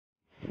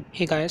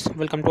Hey guys,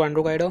 welcome to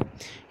AndroGuider.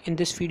 In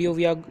this video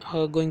we are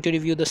going to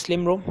review the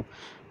slim ROM,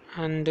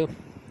 and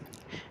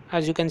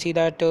as you can see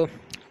that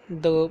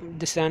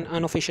this is an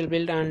unofficial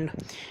build and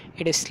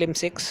it is slim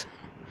 6,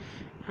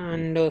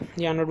 and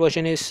the Android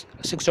version is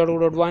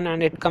 6.0.1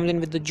 and it comes in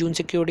with the June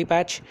security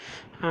patch,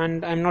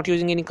 and I'm not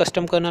using any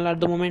custom kernel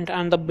at the moment,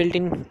 and the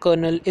built-in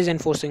kernel is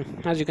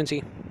enforcing, as you can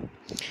see.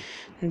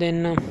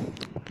 Then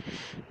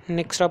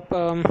next up,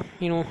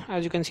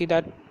 as you can see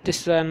that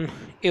this is an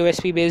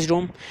AOSP based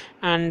ROM,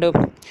 and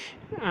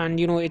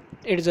it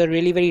is a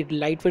really very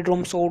lightweight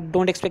ROM, so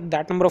don't expect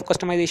that number of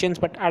customizations,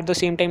 but at the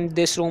same time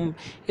this ROM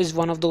is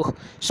one of the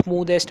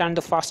smoothest and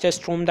the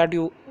fastest ROM that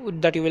you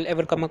will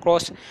ever come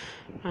across.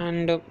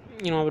 And I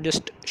will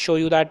just show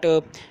you that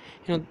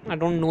I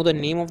don't know the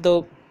name of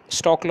the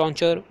stock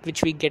launcher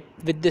which we get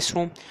with this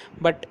ROM,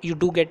 but you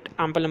do get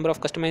ample number of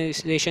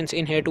customizations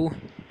in here too.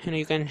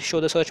 You can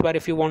show the search bar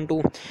if you want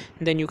to,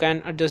 then you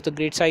can adjust the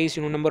grid size,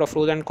 number of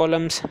rows and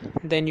columns,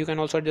 then you can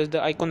also adjust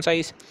the icon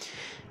size.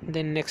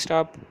 Then next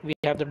up we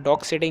have the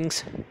dock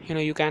settings.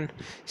 You can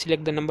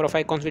select the number of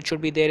icons which should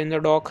be there in the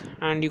dock,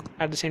 and you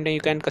at the same time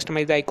you can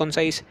customize the icon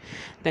size.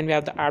 Then we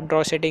have the app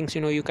drawer settings.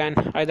 You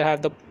can either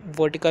have the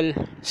vertical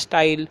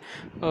style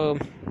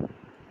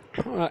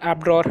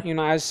app drawer,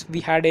 as we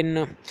had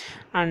in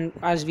and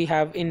as we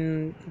have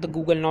in the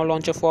Google Now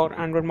launcher for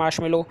Android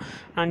Marshmallow,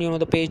 and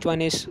the page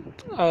one is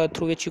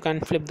through which you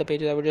can flip the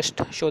pages. I will just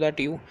show that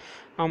to you,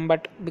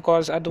 but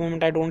because at the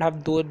moment I don't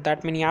have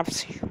that many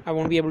apps, I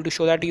won't be able to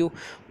show that to you.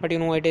 But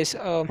it is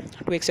to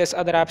access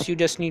other apps you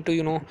just need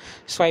to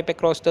swipe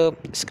across the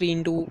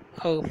screen to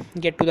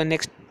get to the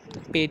next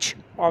page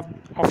of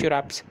your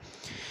apps.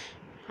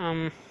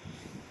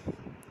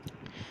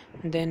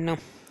 Then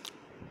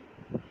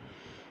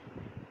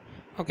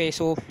okay,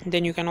 so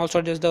then you can also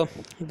adjust the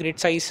grid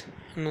size,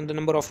 the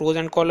number of rows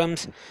and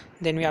columns.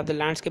 Then we have the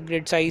landscape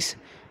grid size,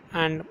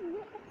 and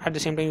at the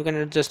same time you can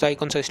adjust the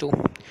icon size too.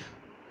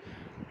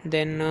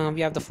 Then we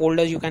have the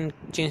folders. You can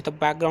change the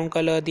background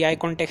color, the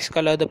icon text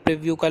color, the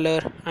preview color,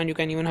 and you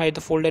can even hide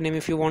the folder name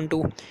if you want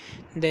to.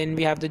 Then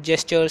we have the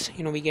gestures.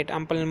 We get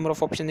ample number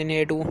of options in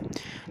here too.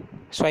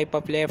 Swipe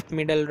up left,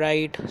 middle,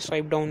 right,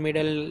 swipe down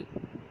middle,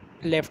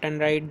 left and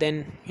right,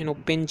 then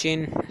pinch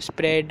in,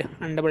 spread,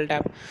 and double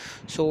tap.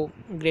 So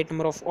great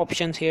number of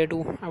options here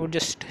too. I would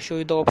just show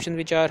you the options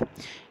which are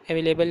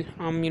available.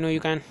 You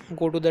can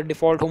go to the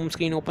default home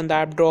screen, open the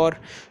app drawer,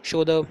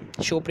 show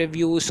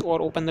previews,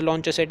 or open the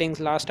launcher settings,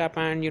 last app,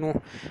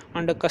 and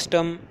under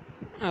custom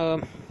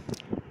on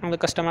the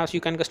custom apps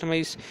you can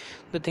customize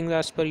the things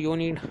as per your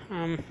need.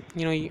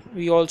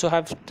 We also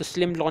have the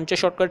slim launcher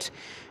shortcuts,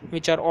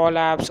 which are all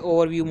apps,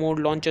 overview mode,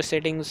 launcher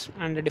settings,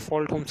 and the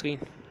default home screen.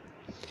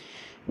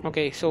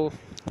 Okay, so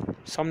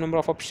great number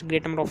of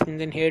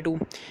options in here too.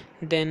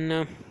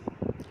 Then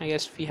I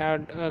guess we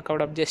had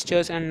covered up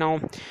gestures, and now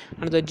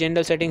under the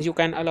general settings you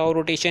can allow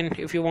rotation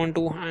if you want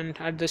to, and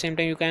at the same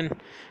time you can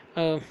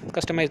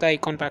customize the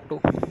icon pack too.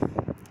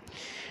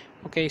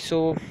 Okay,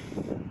 so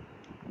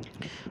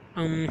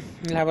we'll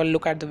have a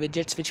look at the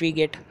widgets which we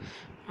get.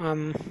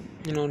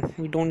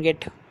 We don't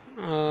get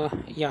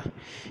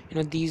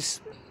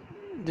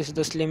this is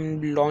the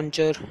slim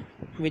launcher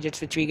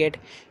widgets which we get.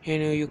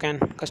 You can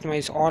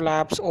customize all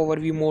apps,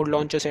 overview mode,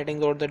 launcher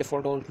settings, or the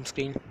default home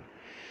screen.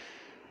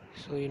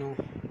 So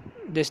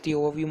this the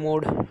overview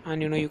mode,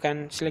 and you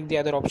can select the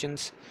other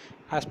options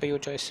as per your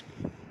choice.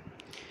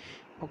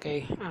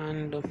 Okay,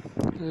 and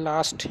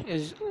last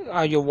is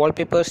your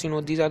wallpapers.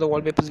 These are the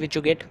wallpapers which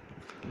you get.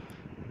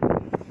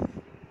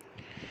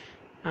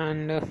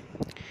 And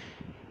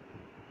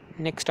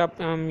next up,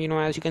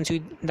 as you can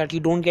see that you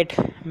don't get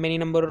many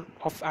number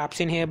of apps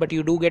in here, but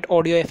you do get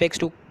audio effects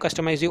to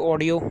customize the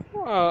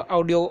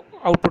audio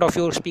output of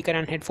your speaker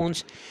and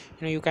headphones.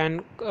 You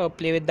can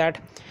play with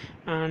that.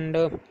 And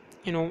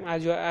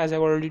as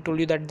I've already told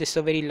you that this is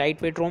a very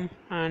lightweight ROM,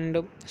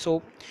 and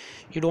so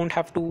you don't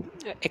have to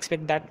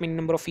expect that many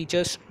number of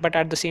features, but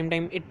at the same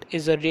time it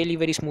is a really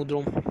very smooth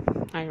ROM.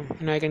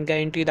 I can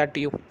guarantee that to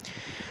you.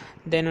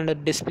 Then under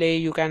display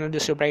you can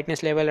adjust your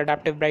brightness level,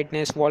 adaptive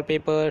brightness,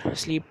 wallpaper,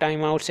 sleep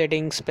timeout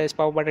settings, press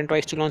power button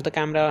twice to launch the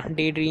camera,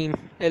 daydream,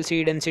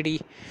 LCD density.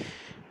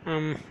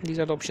 These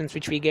are the options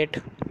which we get.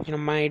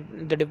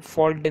 The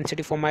default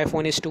density for my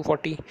phone is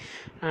 240,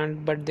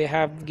 but they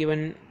have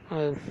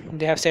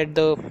set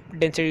the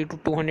density to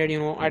 200.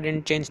 I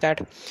didn't change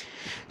that.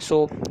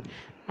 So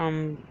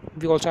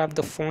we also have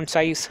the font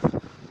size.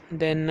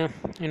 Then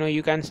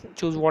you can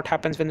choose what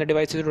happens when the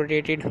device is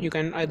rotated. You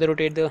can either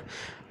rotate the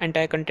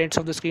entire contents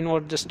of the screen or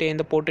just stay in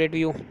the portrait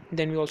view.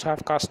 Then we also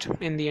have cast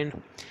in the end.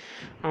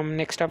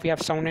 Next up we have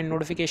sound and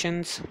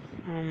notifications.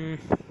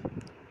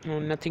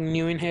 Nothing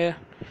new in here.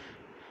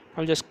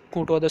 I'll just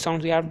go to other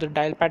sounds. We have the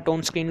dial pad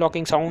tone, screen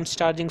locking sounds,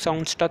 charging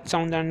sounds, touch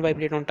sounds, and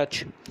vibrate on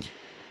touch.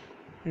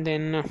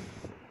 Then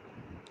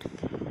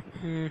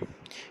on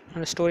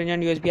the storage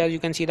and USB, as you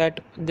can see that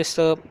this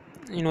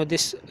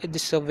this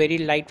is a very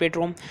lightweight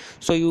ROM,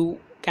 so you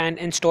can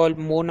install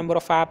more number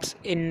of apps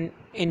in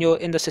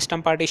the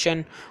system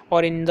partition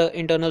or in the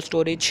internal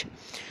storage.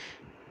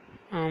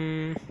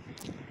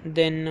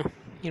 Then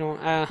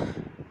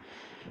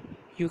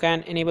you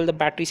can enable the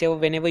battery saver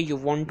whenever you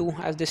want to,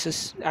 as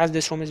this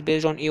ROM is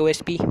based on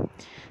AOSP.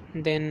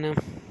 Then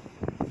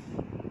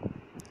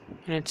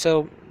it's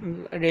a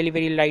really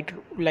very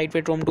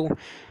lightweight ROM too,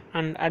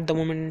 and at the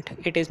moment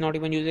it is not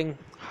even using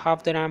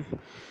half the RAM,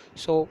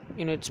 so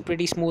it's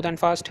pretty smooth and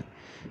fast.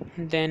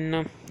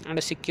 Then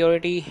under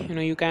security,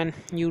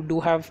 you do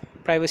have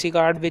privacy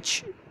guard,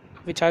 which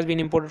has been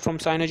imported from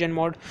Cyanogen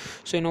mod.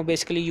 So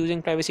basically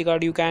using privacy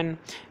guard, you can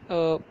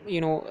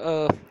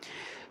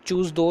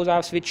choose those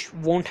apps which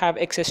won't have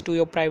access to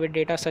your private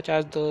data, such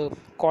as the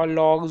call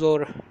logs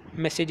or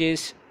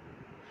messages.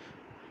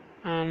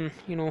 And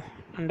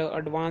under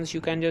advanced,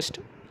 you can just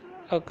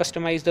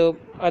customize the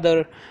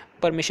other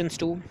permissions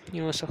too.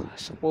 So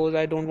suppose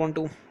I don't want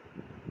to,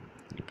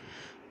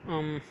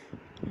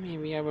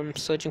 maybe I'm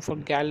searching for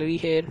gallery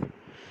here,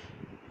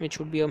 which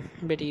would be a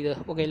bit either.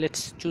 Okay,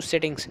 let's choose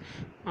settings,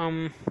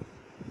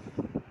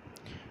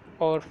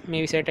 or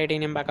maybe say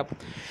titanium backup.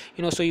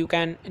 So you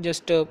can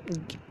just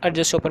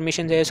adjust your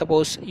permissions there.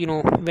 Suppose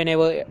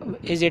whenever,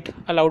 is it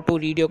allowed to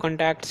read your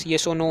contacts,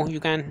 yes or no, you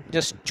can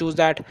just choose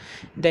that.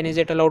 Then is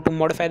it allowed to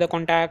modify the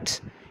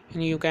contacts,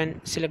 you can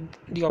select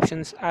the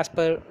options as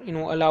per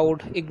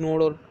allowed,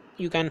 ignored, or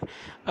you can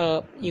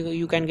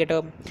you can get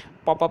a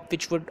pop-up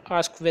which would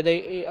ask whether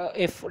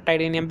if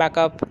titanium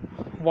backup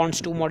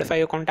wants to modify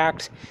your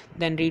contacts.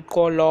 Then read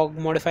call log,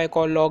 modify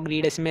call log,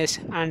 read SMS.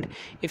 And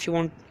if you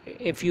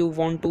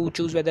want to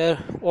choose whether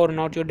or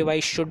not your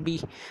device should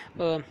be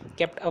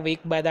kept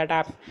awake by that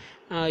app,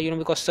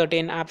 because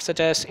certain apps such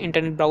as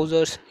internet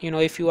browsers,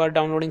 if you are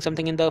downloading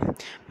something in the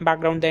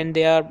background, then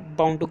they are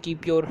bound to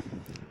keep your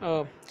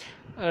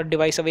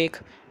device awake.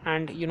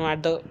 And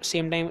at the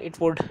same time it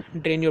would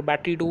drain your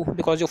battery too,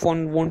 because your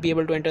phone won't be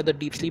able to enter the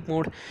deep sleep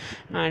mode.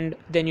 And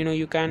then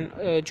you can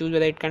choose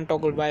whether it can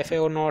toggle Wi-Fi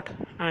or not.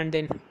 And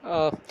then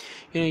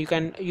you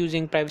can,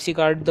 using privacy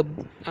guard,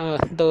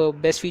 the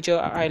best feature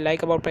I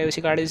like about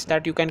privacy guard is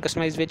that you can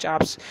customize which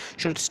apps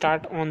should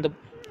start on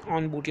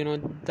boot.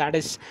 That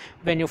is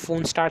when your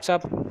phone starts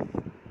up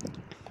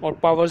or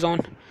powers on.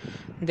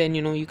 Then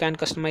you can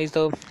customize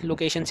the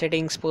location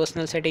settings,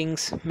 personal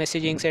settings,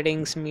 messaging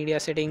settings, media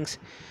settings,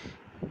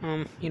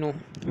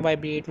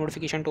 vibrate,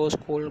 notification tones,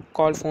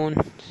 call phone.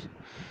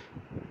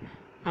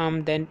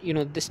 Then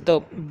this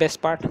the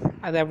best part,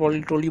 as I've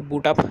already told you,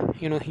 boot up.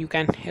 You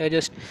can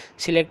just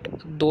select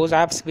those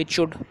apps which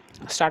should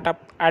start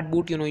up at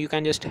boot. You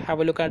can just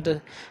have a look at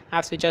the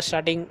apps which are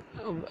starting,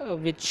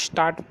 which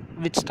start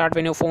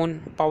when your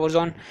phone powers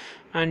on.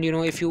 And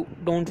if you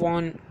don't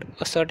want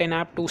a certain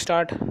app to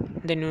start,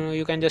 then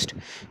you can just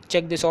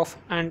check this off,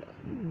 and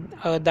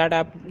that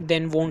app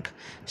then won't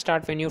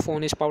start when your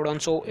phone is powered on.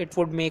 So it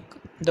would make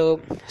the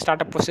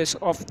startup process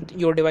of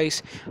your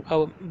device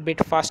a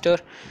bit faster.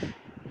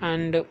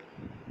 And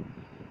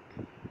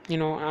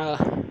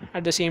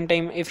at the same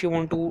time, if you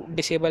want to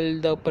disable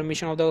the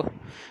permission of the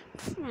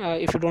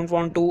if you don't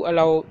want to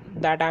allow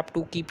that app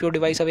to keep your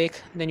device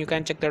awake, then you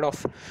can check that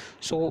off.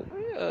 So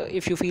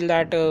if you feel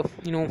that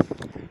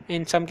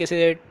in some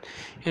cases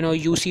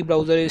UC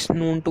browser is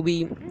known to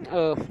be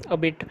a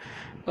bit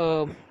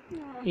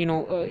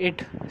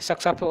it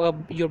sucks up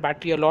your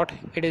battery a lot.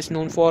 It is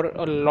known for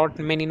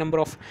many number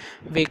of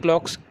wake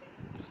locks,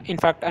 in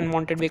fact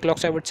unwanted wake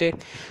locks, I would say.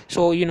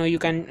 So you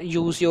can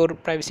use your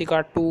privacy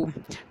card to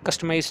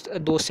customize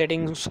those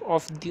settings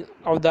of the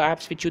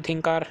apps which you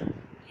think are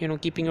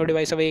keeping your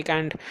device awake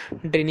and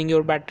draining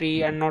your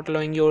battery and not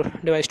allowing your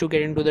device to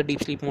get into the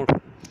deep sleep mode.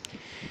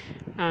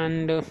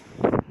 And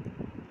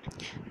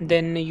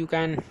then you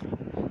can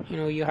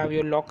you have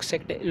your lock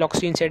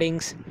screen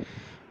settings.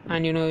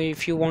 And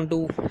if you want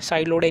to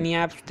sideload any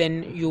apps,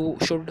 then you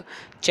should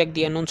check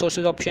the unknown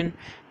sources option.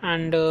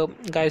 And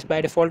guys,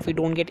 by default we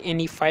don't get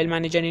any file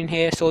manager in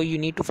here, so you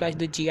need to flash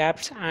the G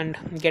apps and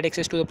get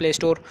access to the Play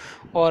Store,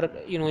 or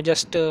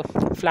just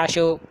flash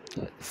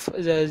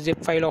the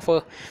zip file of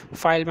a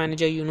file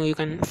manager. You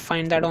can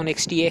find that on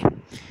XDA.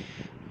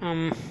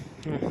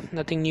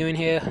 Nothing new in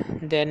here.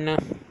 Then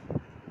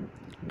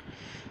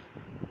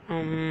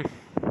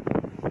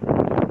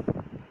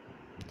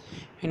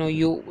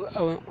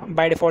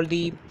by default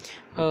the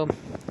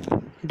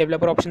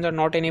developer options are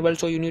not enabled,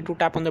 so you need to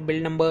tap on the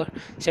build number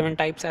 7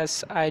 types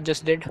as I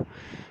just did,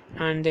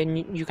 and then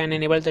you can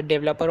enable the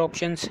developer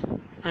options.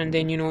 And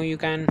then you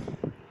can,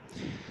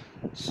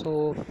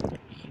 so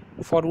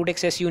for root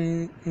access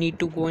you need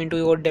to go into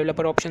your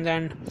developer options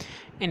and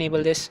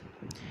enable this.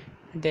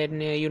 Then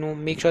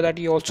make sure that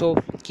you also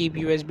keep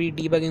USB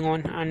debugging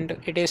on, and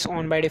it is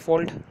on by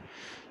default.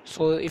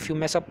 So if you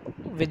mess up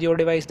with your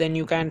device, then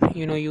you can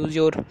use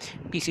your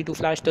PC to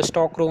flash the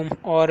stock ROM,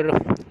 or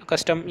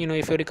custom,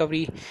 if your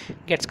recovery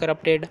gets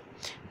corrupted,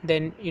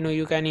 then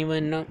you can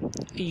even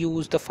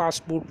use the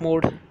fast boot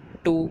mode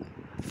to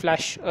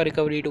flash a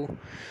recovery too.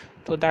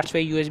 So that's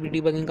where USB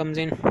debugging comes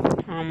in.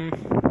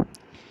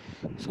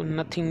 So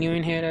nothing new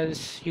in here.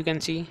 As you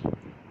can see,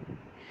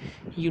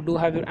 you do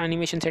have your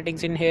animation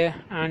settings in here,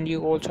 and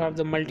you also have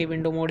the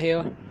multi-window mode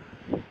here.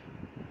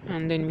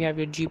 and then we have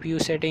your GPU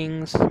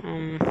settings,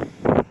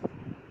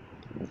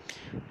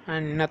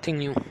 and nothing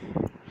new.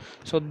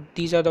 So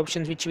these are the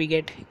options which we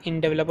get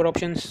in developer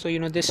options. So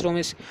this ROM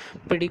is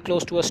pretty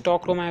close to a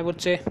stock ROM, I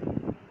would say.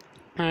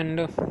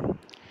 And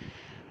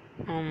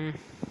um,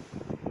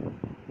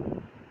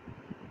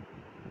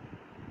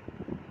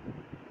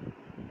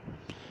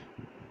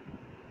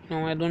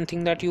 no, I don't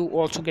think that you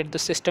also get the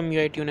system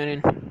UI tuner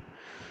in.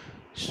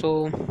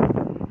 So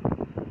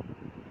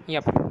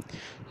yep,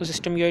 so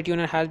system UI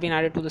tuner has been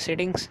added to the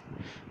settings,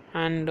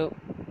 and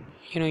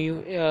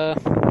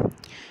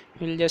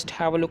we'll just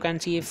have a look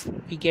and see if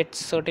we get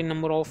certain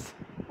number of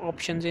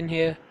options in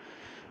here.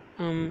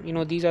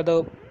 These are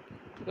the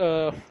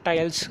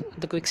tiles,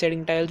 the quick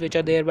setting tiles which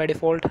are there by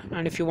default,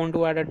 and if you want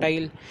to add a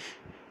tile,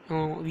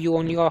 you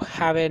only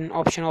have an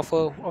option of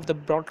the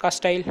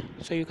broadcast tile,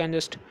 so you can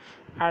just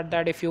add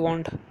that if you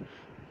want.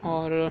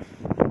 Or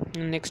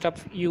next up,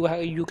 you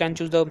can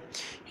choose the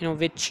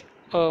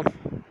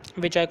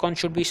which icon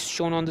should be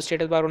shown on the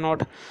status bar or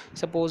not.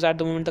 Suppose at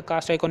the moment the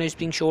cast icon is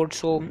being showed,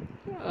 so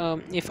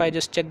if I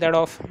just check that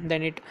off,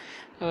 then it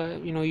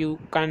you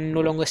can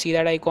no longer see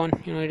that icon.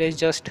 It is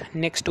just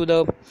next to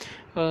the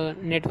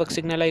network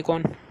signal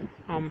icon.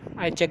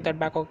 I check that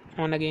back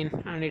on again,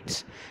 and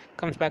it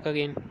comes back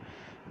again.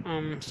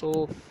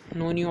 So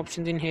no new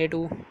options in here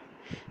too.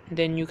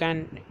 Then you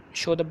can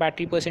show the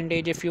battery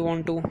percentage if you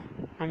want to.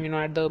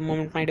 At the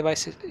moment my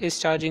device is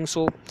charging,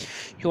 so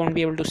you won't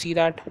be able to see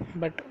that,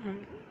 but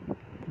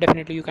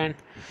definitely you can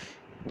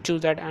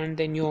choose that. And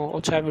then you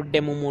also have a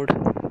demo mode.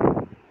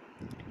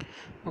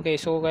 Okay,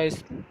 so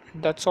guys,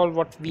 that's all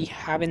what we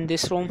have in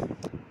this ROM.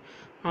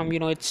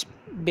 It's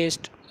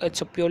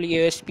a purely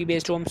AOSP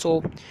based ROM,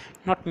 so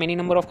not many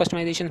number of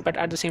customizations, but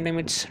at the same time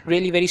it's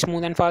really very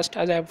smooth and fast,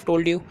 as I have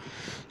told you.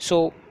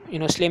 So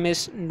Slim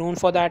is known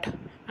for that,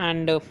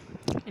 and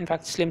in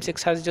fact Slim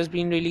 6 has just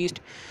been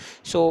released,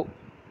 so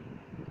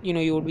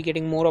you would be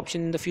getting more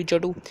options in the future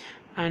too.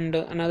 And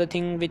another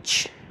thing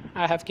which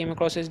I have came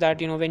across is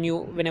that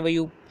whenever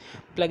you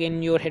plug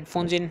in your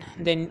headphones in,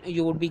 then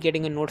you would be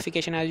getting a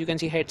notification, as you can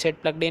see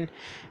headset plugged in,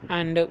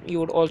 and you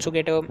would also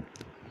get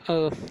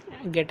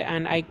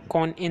an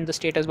icon in the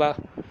status bar.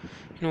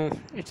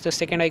 It's the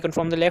second icon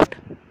from the left,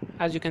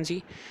 as you can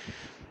see.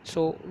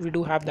 So we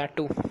do have that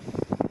too.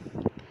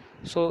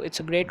 So it's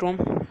a great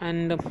ROM,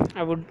 and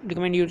I would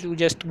recommend you to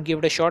just give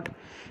it a shot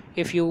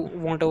if you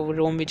want a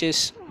ROM which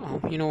is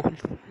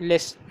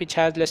which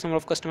has less number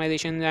of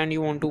customizations, and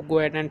you want to go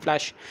ahead and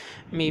flash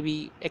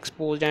maybe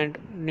exposed and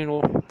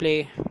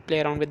play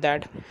around with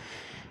that.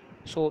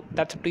 So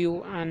that's up to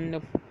you, and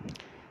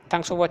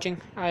thanks for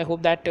watching. I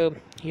hope that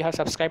you have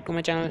subscribed to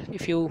my channel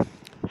if you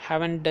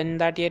haven't done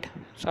that yet.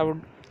 So I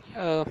would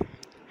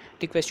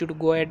request you to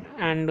go ahead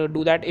and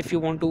do that if you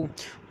want to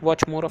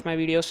watch more of my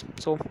videos.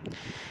 So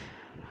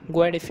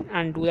go ahead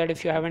and do that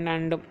if you haven't,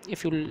 and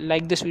if you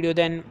like this video,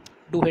 then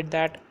do hit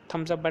that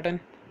thumbs up button.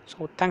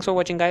 So thanks for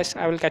watching guys.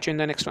 I will catch you in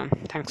the next one.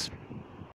 Thanks.